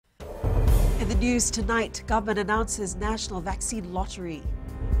News tonight, government announces national vaccine lottery.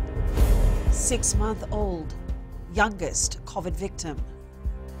 6-month-old, youngest COVID victim.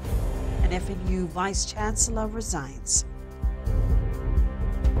 An FNU vice-chancellor resigns.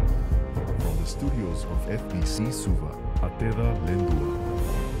 From the studios of FBC Suva, Atera Lendua.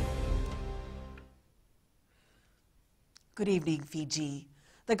 Good evening, Fiji.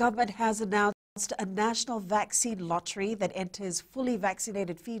 The government has announced a national vaccine lottery that enters fully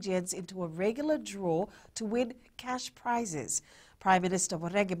vaccinated Fijians into a regular draw to win cash prizes. Prime Minister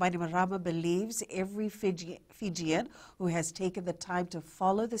Morege Bainimarama believes every Fijian who has taken the time to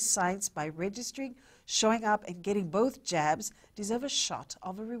follow the science by registering, showing up and getting both jabs deserve a shot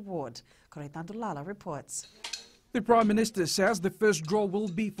of a reward. Koretandulala reports. The Prime Minister says the first draw will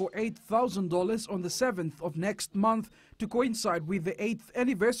be for $8,000 on the 7th of next month to coincide with the 8th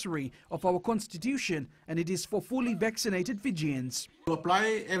anniversary of our Constitution, and it is for fully vaccinated Fijians. To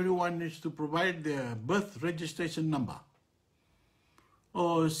apply, everyone needs to provide their birth registration number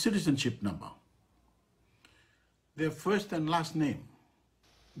or citizenship number, their first and last name,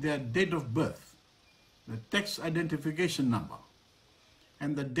 their date of birth, the tax identification number,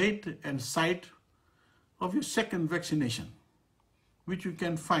 and the date and site of your second vaccination, which you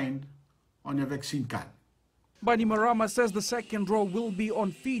can find on your vaccine card. Bainimarama says the second draw will be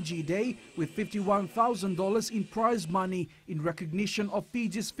on Fiji Day with $51,000 in prize money in recognition of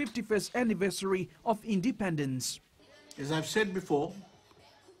Fiji's 51st anniversary of independence. As I've said before,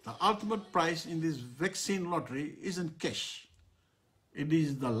 the ultimate prize in this vaccine lottery isn't cash. It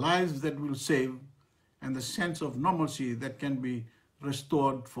is the lives that we'll save and the sense of normalcy that can be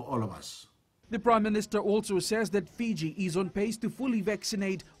restored for all of us. The Prime Minister also says that Fiji is on pace to fully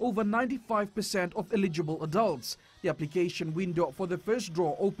vaccinate over 95% of eligible adults. The application window for the first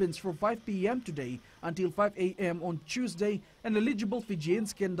draw opens from 5 p.m. today until 5 a.m. on Tuesday, and eligible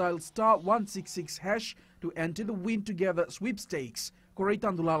Fijians can dial *166# to enter the Win Together sweepstakes.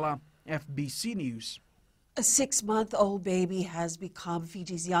 Koretandulala, FBC News. A 6-month-old baby has become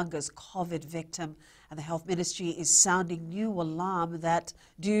Fiji's youngest COVID victim, and the Health Ministry is sounding new alarm that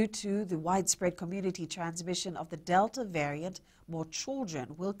due to the widespread community transmission of the Delta variant, more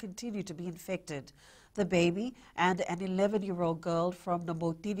children will continue to be infected. The baby and an 11-year-old girl from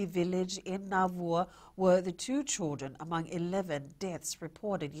Nomotini village in Navua were the two children among 11 deaths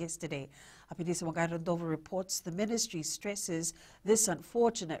reported yesterday. Apinisa Mogarandova reports the ministry stresses this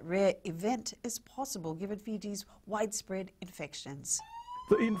unfortunate rare event is possible given Fiji's widespread infections.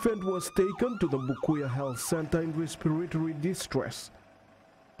 The infant was taken to the Bukuya Health Center in respiratory distress.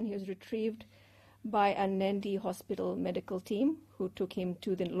 And he was retrieved by a Nandi Hospital medical team who took him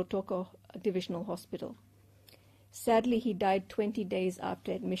to the Lotoko Divisional Hospital. Sadly, he died 20 days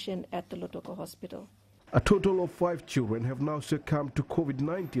after admission at the Lotoko Hospital. A total of 5 children have now succumbed to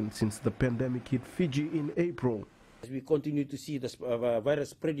COVID-19 since the pandemic hit Fiji in April. As we continue to see the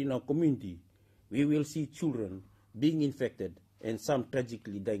virus spread in our community, we will see children being infected and some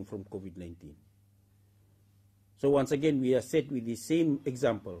tragically dying from COVID-19. So once again, we are set with the same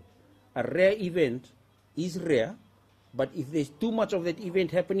example. A rare event is rare, but if there's too much of that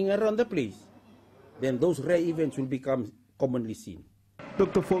event happening around the place, then those rare events will become commonly seen.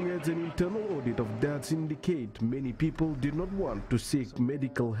 Dr. Fong adds an internal audit of deaths indicate many people did not want to seek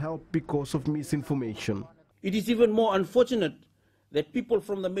medical help because of misinformation. It is even more unfortunate that people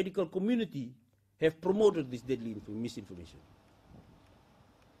from the medical community have promoted this deadly misinformation,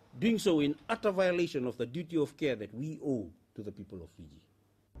 doing so in utter violation of the duty of care that we owe to the people of Fiji.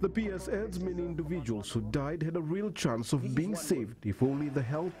 The PS adds many individuals who died had a real chance of being saved if only the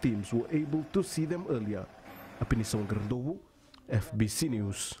health teams were able to see them earlier. Apinisa Mogarandova, FBC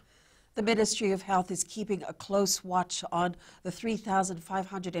News. The Ministry of Health is keeping a close watch on the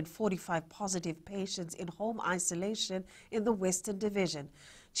 3,545 positive patients in home isolation in the Western Division.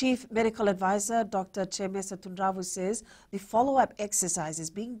 Chief Medical Advisor Dr. Chemesa Tundravu says the follow-up exercise is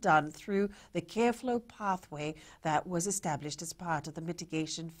being done through the care flow pathway that was established as part of the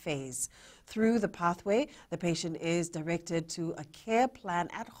mitigation phase. Through the pathway, the patient is directed to a care plan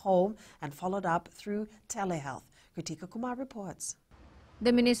at home and followed up through telehealth. Kritika Kumar reports.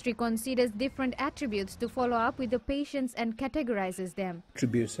 The ministry considers different attributes to follow up with the patients and categorizes them.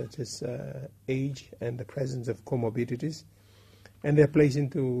 Attributes such as age and the presence of comorbidities, and they're placed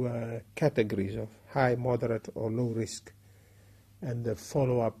into categories of high, moderate or low risk. And the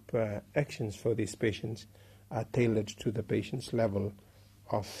follow-up actions for these patients are tailored to the patient's level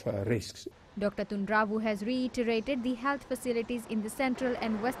of risks. Dr. Tundravu has reiterated the health facilities in the Central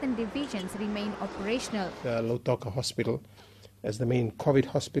and Western Divisions remain operational. The Lautoka Hospital as the main COVID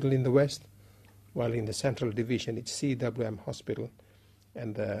hospital in the West, while in the Central Division it's CWM Hospital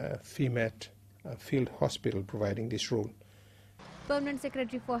and the FEMAT field hospital providing this role. Permanent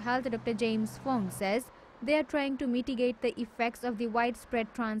Secretary for Health Dr. James Fong says they are trying to mitigate the effects of the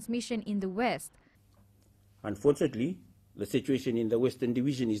widespread transmission in the West. Unfortunately, the situation in the Western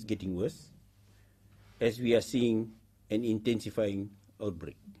Division is getting worse as we are seeing an intensifying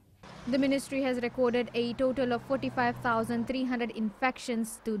outbreak. The ministry has recorded a total of 45,300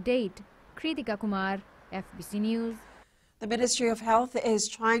 infections to date. Kritika Kumar, FBC News. The Ministry of Health is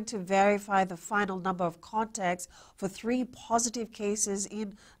trying to verify the final number of contacts for 3 positive cases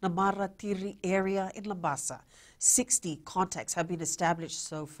in Namaratiri area in Lambasa. 60 contacts have been established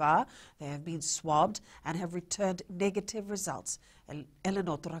so far. They have been swabbed and have returned negative results.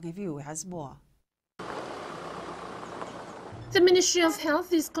 Eleanor Turangiviu has more. The Ministry of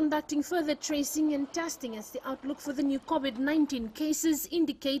Health is conducting further tracing and testing as the outlook for the new COVID-19 cases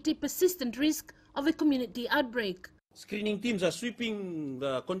indicate a persistent risk of a community outbreak. Screening teams are sweeping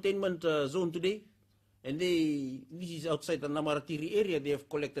the containment zone today, and this is outside the Namaratiri area. They have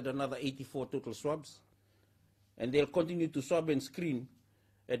collected another 84 total swabs, and they'll continue to swab and screen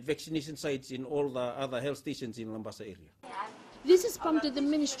at vaccination sites in all the other health stations in Lambasa area. This has prompted the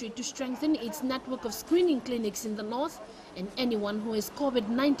ministry to strengthen its network of screening clinics in the north, and anyone who has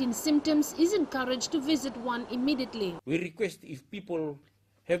COVID-19 symptoms is encouraged to visit one immediately. We request if people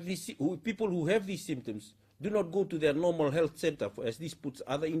who have these symptoms do not go to their normal health center, as this puts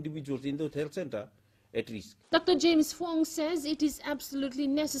other individuals in the health center at risk. Dr. James Fong says it is absolutely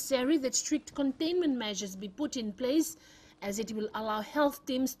necessary that strict containment measures be put in place, as it will allow health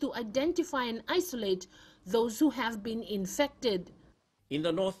teams to identify and isolate those who have been infected. In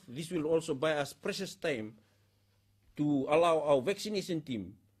the north, this will also buy us precious time to allow our vaccination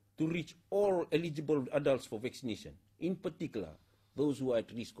team to reach all eligible adults for vaccination, in particular those who are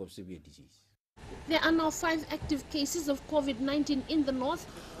at risk of severe disease. There are now 5 active cases of COVID-19 in the north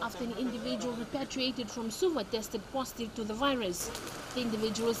after an individual repatriated from Suva tested positive to the virus. The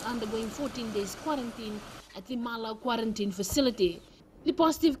individual is undergoing 14 days quarantine at the Mala quarantine facility. The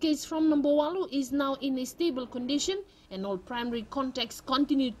positive case from Nambowalu is now in a stable condition, and all primary contacts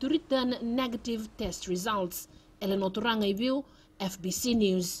continue to return negative test results. Eleanor Turangiviu, FBC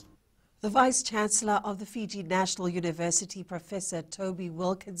News. The Vice-Chancellor of the Fiji National University, Professor Toby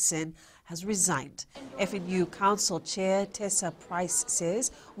Wilkinson, has resigned. FNU Council Chair Tessa Price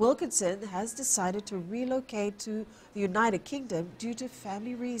says Wilkinson has decided to relocate to the United Kingdom due to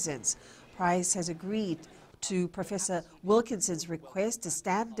family reasons. Price has agreed to Professor Wilkinson's request to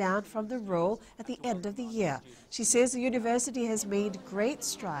stand down from the role at the end of the year. She says the university has made great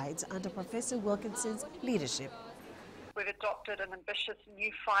strides under Professor Wilkinson's leadership. We've adopted an ambitious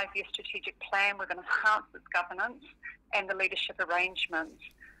new 5-year strategic plan. We're going to enhance its governance and the leadership arrangements.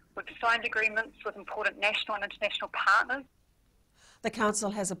 We've signed agreements with important national and international partners. The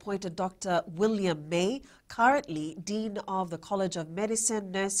council has appointed Dr. William May, currently Dean of the College of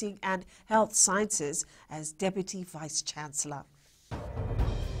Medicine, Nursing and Health Sciences, as Deputy Vice-Chancellor.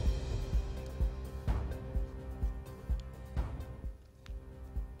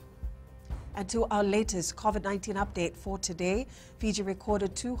 And to our latest COVID-19 update for today, Fiji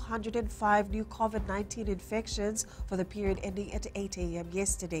recorded 205 new COVID-19 infections for the period ending at 8 a.m.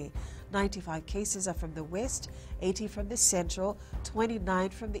 yesterday. 95 cases are from the west, 80 from the central, 29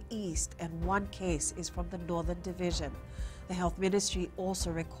 from the east, and 1 case is from the northern division. The Health Ministry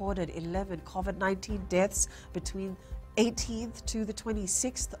also recorded 11 COVID-19 deaths between 18th to the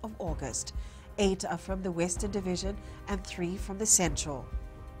 26th of August. 8 are from the western division and 3 from the central.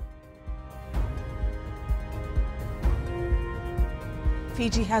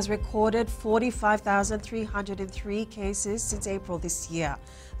 Fiji has recorded 45,303 cases since April this year.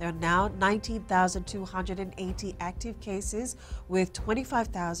 There are now 19,280 active cases with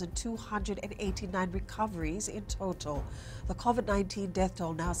 25,289 recoveries in total. The COVID-19 death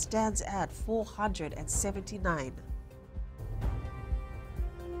toll now stands at 479.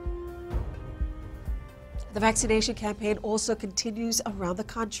 The vaccination campaign also continues around the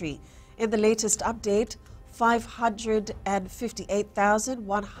country. In the latest update,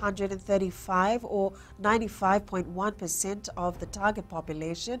 558,135 or 95.1% of the target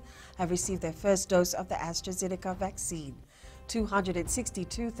population have received their first dose of the AstraZeneca vaccine.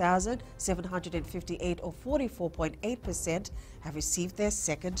 262,758 or 44.8% have received their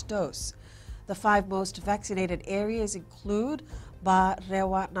second dose. The 5 most vaccinated areas include Ba,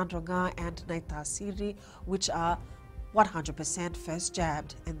 Rewa, Nandronga and Naitasiri, which are 100% first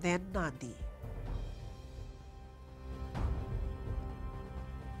jabbed, and then Nandi.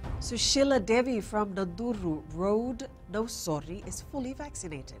 Sushila Devi from Nanduru Road, Nosori, is fully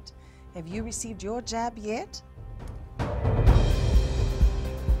vaccinated. Have you received your jab yet?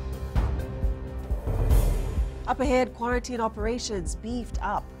 Up ahead, quarantine operations beefed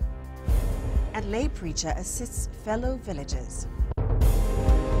up. And lay preacher assists fellow villagers.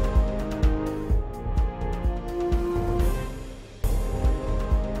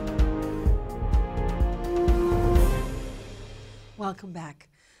 Welcome back.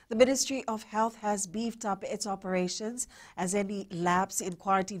 The Ministry of Health has beefed up its operations as any lapse in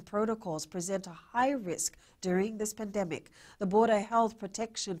quarantine protocols present a high risk during this pandemic. The Border Health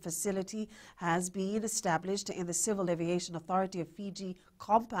Protection Facility has been established in the Civil Aviation Authority of Fiji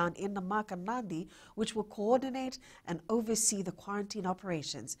compound in Namaka, Nadi, which will coordinate and oversee the quarantine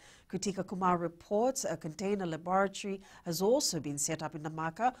operations. Kritika Kumar reports a container laboratory has also been set up in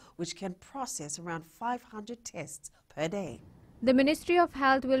Namaka, which can process around 500 tests per day. The Ministry of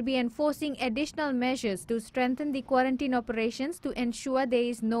Health will be enforcing additional measures to strengthen the quarantine operations to ensure there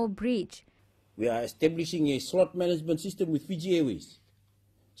is no breach. We are establishing a slot management system with Fiji Airways,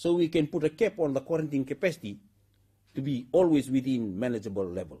 so we can put a cap on the quarantine capacity to be always within manageable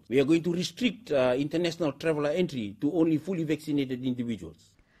levels. We are going to restrict international traveler entry to only fully vaccinated individuals.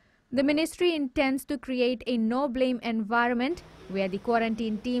 The ministry intends to create a no-blame environment where the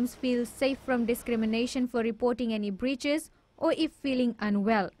quarantine teams feel safe from discrimination for reporting any breaches or if feeling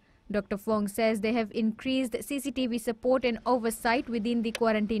unwell. Dr. Fong says they have increased CCTV support and oversight within the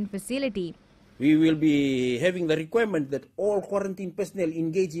quarantine facility. We will be having the requirement that all quarantine personnel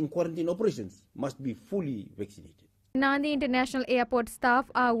engaged in quarantine operations must be fully vaccinated. Nadi International Airport staff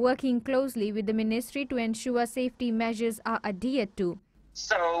are working closely with the ministry to ensure safety measures are adhered to.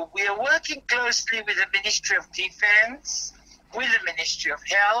 So we are working closely with the Ministry of Defense, with the Ministry of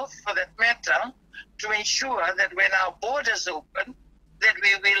Health for that matter, to ensure that when our borders open, that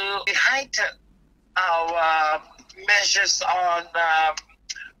we will heighten our measures on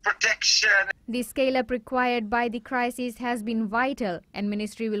protection. The scale-up required by the crisis has been vital, and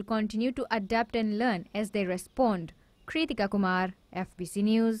ministry will continue to adapt and learn as they respond. Kritika Kumar, FBC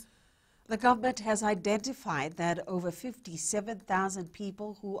News. The government has identified that over 57,000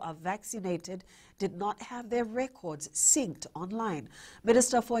 people who are vaccinated did not have their records synced online.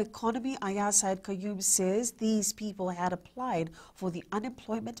 Minister for Economy Ayaz Said Qayyum says these people had applied for the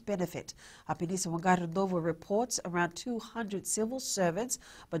unemployment benefit. Apinisa Wangarandovo reports around 200 civil servants,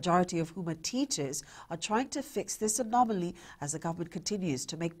 majority of whom are teachers, are trying to fix this anomaly as the government continues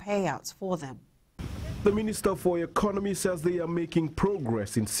to make payouts for them. The Minister for Economy says they are making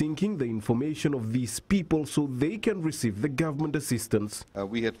progress in syncing the information of these people so they can receive the government assistance.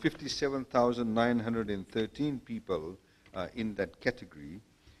 We had 57,913 people in that category,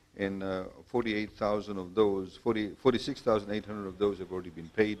 and 46,800 of those have already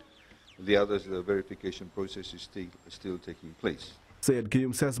been paid. The others, the verification process is still taking place. Said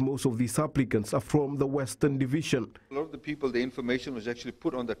Qayyum says most of these applicants are from the Western Division. A lot of the people, the information was actually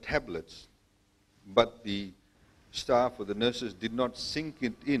put on the tablets, but the staff or the nurses did not sync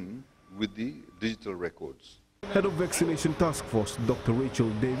it in with the digital records. Head of Vaccination Task Force, Dr.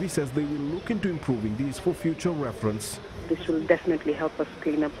 Rachel Davis, says they will look into improving these for future reference. This will definitely help us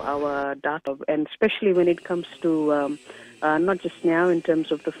clean up our data, and especially when it comes to not just now in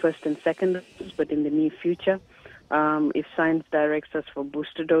terms of the first and second doses, but in the near future. If science directs us for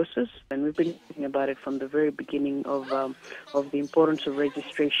booster doses, and we've been thinking about it from the very beginning of the importance of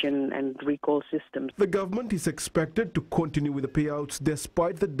registration and recall systems. The government is expected to continue with the payouts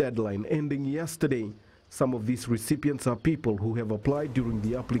despite the deadline ending yesterday. Some of these recipients are people who have applied during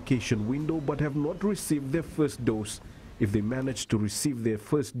the application window but have not received their first dose. If they manage to receive their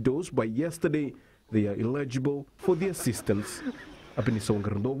first dose by yesterday, they are eligible for the assistance. Apinisa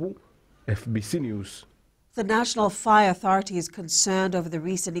Wangarandovo, FBC News. The National Fire Authority is concerned over the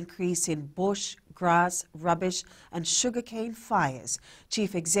recent increase in bush, grass, rubbish and sugarcane fires.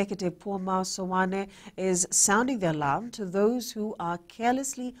 Chief Executive Puma Sowane is sounding the alarm to those who are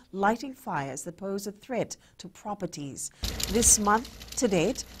carelessly lighting fires that pose a threat to properties. This month, to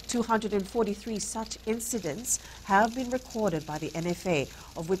date, 243 such incidents have been recorded by the NFA,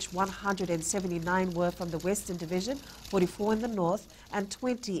 of which 179 were from the Western Division, 44 in the North and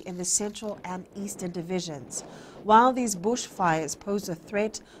 20 in the Central and Eastern Divisions. While these bushfires pose a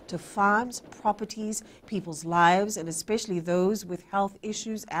threat to farms, properties, people's lives, and especially those with health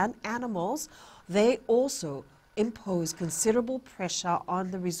issues and animals, they also impose considerable pressure on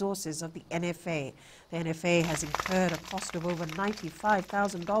the resources of the NFA. The NFA has incurred a cost of over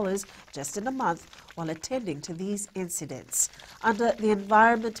 $95,000 just in a month while attending to these incidents. Under the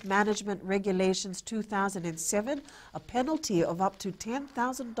Environment Management Regulations 2007, a penalty of up to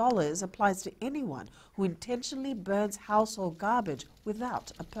 $10,000 applies to anyone who intentionally burns household garbage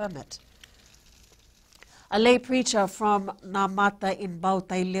without a permit. A lay preacher from Namata in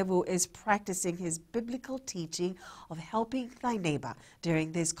Bautailevu is practicing his biblical teaching of helping thy neighbor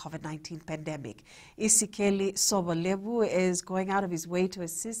during this COVID-19 pandemic. Isikeli Sobalevu is going out of his way to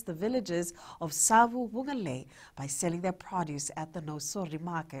assist the villagers of Savu Wungale by selling their produce at the Nosori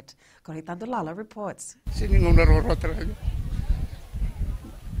market. Koritandulala reports.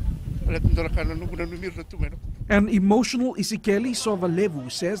 An emotional Isikeli Sobalevu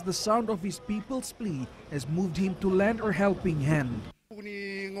says the sound of his people's plea has moved him to lend a helping hand.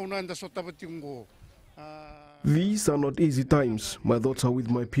 These are not easy times. My thoughts are with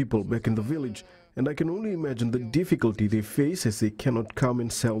my people back in the village, and I can only imagine the difficulty they face as they cannot come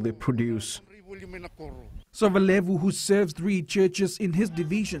and sell their produce. Sobalevu, who serves 3 churches in his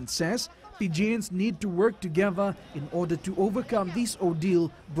division, says Fijians need to work together in order to overcome this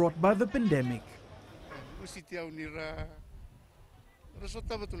ordeal brought by the pandemic.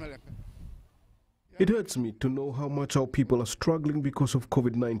 It hurts me to know how much our people are struggling because of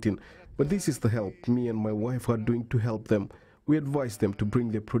COVID-19, but this is the help me and my wife are doing to help them. We advise them to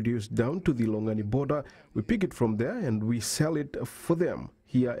bring their produce down to the Longani border. We pick it from there and we sell it for them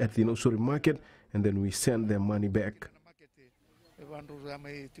here at the Nosori market, and then we send their money back.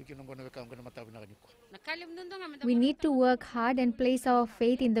 We need to work hard and place our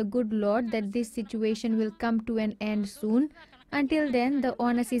faith in the good Lord that this situation will come to an end soon. Until then, the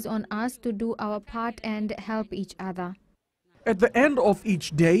onus is on us to do our part and help each other. At the end of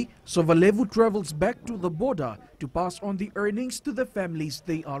each day, Sobalevu travels back to the border to pass on the earnings to the families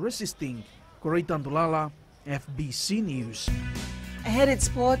they are assisting. Koritandulala, FBC News. Ahead in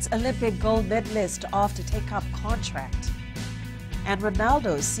sports, Olympic gold medalist off to take up contract. And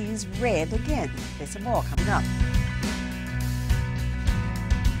Ronaldo sees red again. There's some more coming up.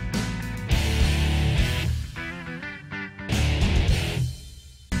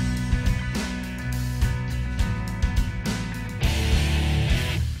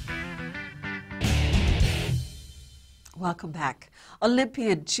 Welcome back.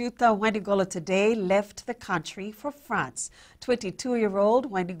 Olympian Chuta Wanigolo today left the country for France.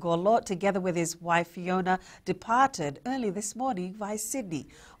 22-year-old Wanigolo, together with his wife Fiona, departed early this morning via Sydney.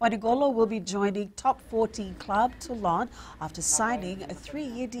 Wanigolo will be joining top 14 club Toulon after signing a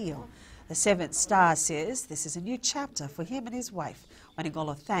 3-year deal. The Seventh Star says this is a new chapter for him and his wife.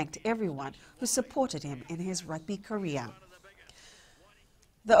 Wanigolo thanked everyone who supported him in his rugby career.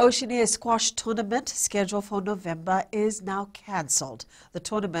 The Oceania Squash Tournament, scheduled for November, is now cancelled. The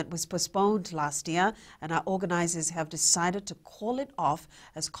tournament was postponed last year, and our organisers have decided to call it off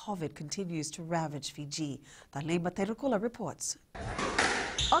as COVID continues to ravage Fiji. Darlene Materukula reports.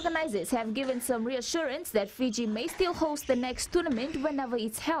 Organisers have given some reassurance that Fiji may still host the next tournament whenever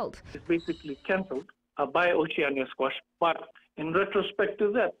it's held. It's basically cancelled by Oceania Squash, but in retrospect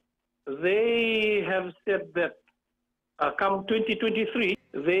to that, they have said that come 2023,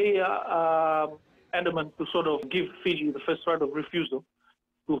 they are adamant to sort of give Fiji the first right of refusal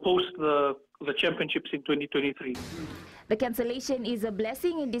to host the championships in 2023. The cancellation is a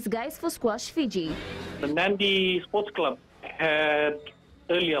blessing in disguise for Squash Fiji. The Nandi Sports Club had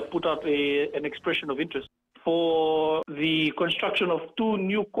earlier put out an expression of interest for the construction of 2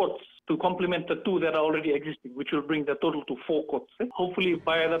 new courts to complement the 2 that are already existing, which will bring the total to 4 courts. Hopefully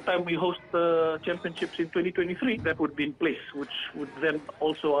by the time we host the championships in 2023, that would be in place, which would then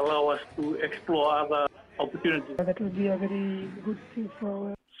also allow us to explore other opportunities. That would be a very good thing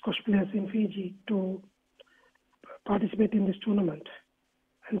for squash players in Fiji to participate in this tournament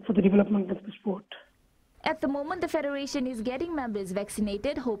and for the development of the sport. At the moment, the Federation is getting members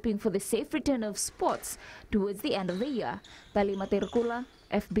vaccinated, hoping for the safe return of sports towards the end of the year. Talima Terkula,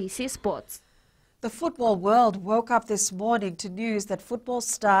 FBC Sports. The football world woke up this morning to news that football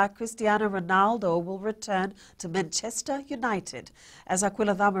star Cristiano Ronaldo will return to Manchester United. As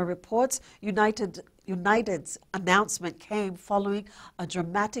Aquila Dhama reports, United's announcement came following a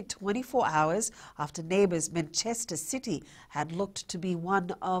dramatic 24 hours after neighbours Manchester City had looked to be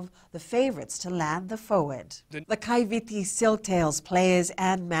one of the favourites to land the forward. The Kaiviti Silktails players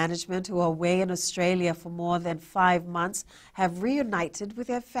and management, who are away in Australia for more than 5 months, have reunited with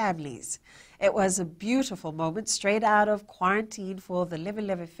their families. It was a beautiful moment straight out of quarantine for the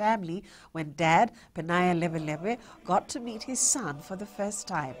Leveleve family when Dad, Penaya Leveleve, got to meet his son for the first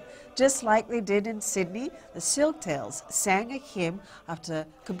time. Just like they did in Sydney, the Silktails sang a hymn after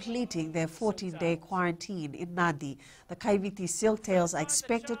completing their 14-day quarantine in Nadi. The Kaiviti Silktails are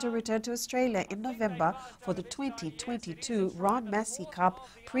expected to return to Australia in November for the 2022 Ron Massey Cup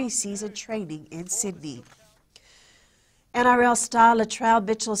pre-season training in Sydney. NRL star Latrell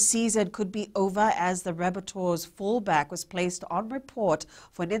Mitchell's season could be over as the Rabbitohs fullback was placed on report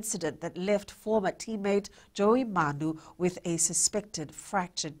for an incident that left former teammate Joey Manu with a suspected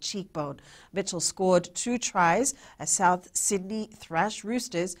fractured cheekbone. Mitchell scored 2 tries as South Sydney thrashed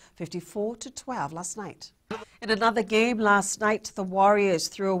Roosters 54-12 last night. In another game last night, the Warriors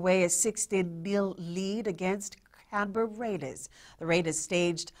threw away a 16-0 lead against Canberra Raiders. The Raiders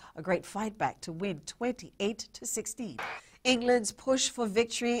staged a great fight back to win 28-16. England's push for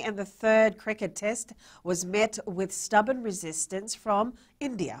victory in the 3rd cricket test was met with stubborn resistance from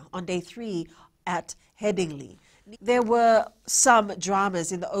India on day 3 at Headingley. There were some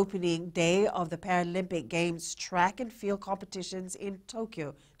dramas in the opening day of the Paralympic Games track and field competitions in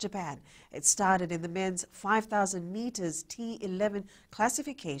Tokyo, Japan. It started in the men's 5,000 meters T11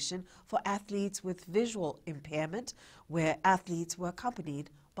 classification for athletes with visual impairment, where athletes were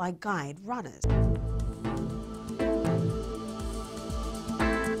accompanied by guide runners.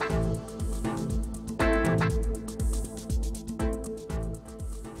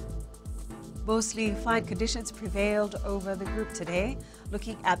 Mostly fine conditions prevailed over the group today.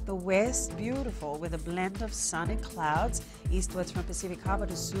 Looking at the west, beautiful with a blend of sun and clouds. Eastwards from Pacific Harbour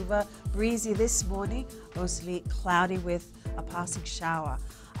to Suva, breezy this morning, mostly cloudy with a passing shower.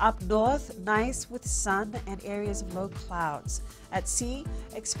 Up north, nice with sun and areas of low clouds. At sea,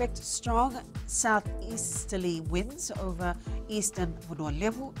 expect strong southeasterly winds over eastern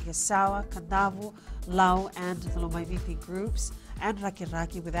Vunualevu, Yasawa, Kanavu, Lau and the Lomaiviti groups, and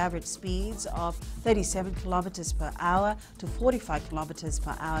Rakiraki with average speeds of 37 kilometers per hour to 45 kilometers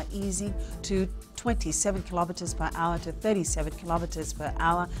per hour, easing to 27 kilometers per hour to 37 kilometers per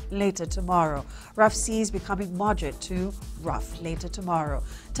hour later tomorrow. Rough seas becoming moderate to rough later tomorrow.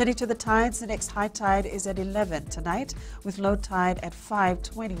 Turning to the tides, the next high tide is at 11 tonight, with low tide at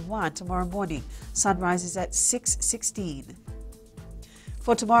 5:21 tomorrow morning. Sunrise is at 6:16.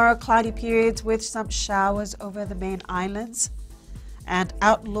 For tomorrow, cloudy periods with some showers over the main islands. And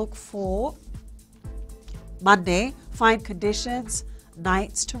outlook for Monday, fine conditions,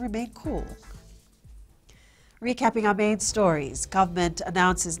 nights to remain cool. Recapping our main stories, government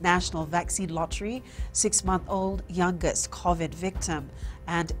announces national vaccine lottery, 6-month-old youngest COVID victim,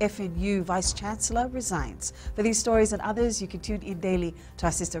 and FNU Vice-Chancellor resigns. For these stories and others, you can tune in daily to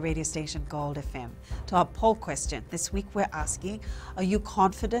our sister radio station Gold FM. To our poll question, this week we're asking, are you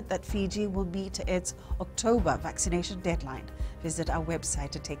confident that Fiji will meet its October vaccination deadline? Visit our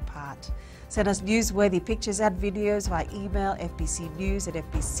website to take part. Send us newsworthy pictures and videos via email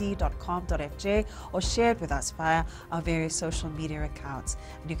fbcnews@fbc.com.fj or share it with us via our various social media accounts.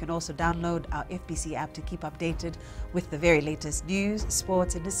 And you can also download our FBC app to keep updated with the very latest news,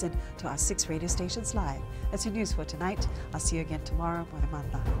 sports, and listen to our 6 radio stations live. That's your news for tonight. I'll see you again tomorrow.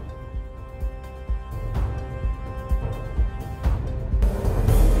 Morimanda.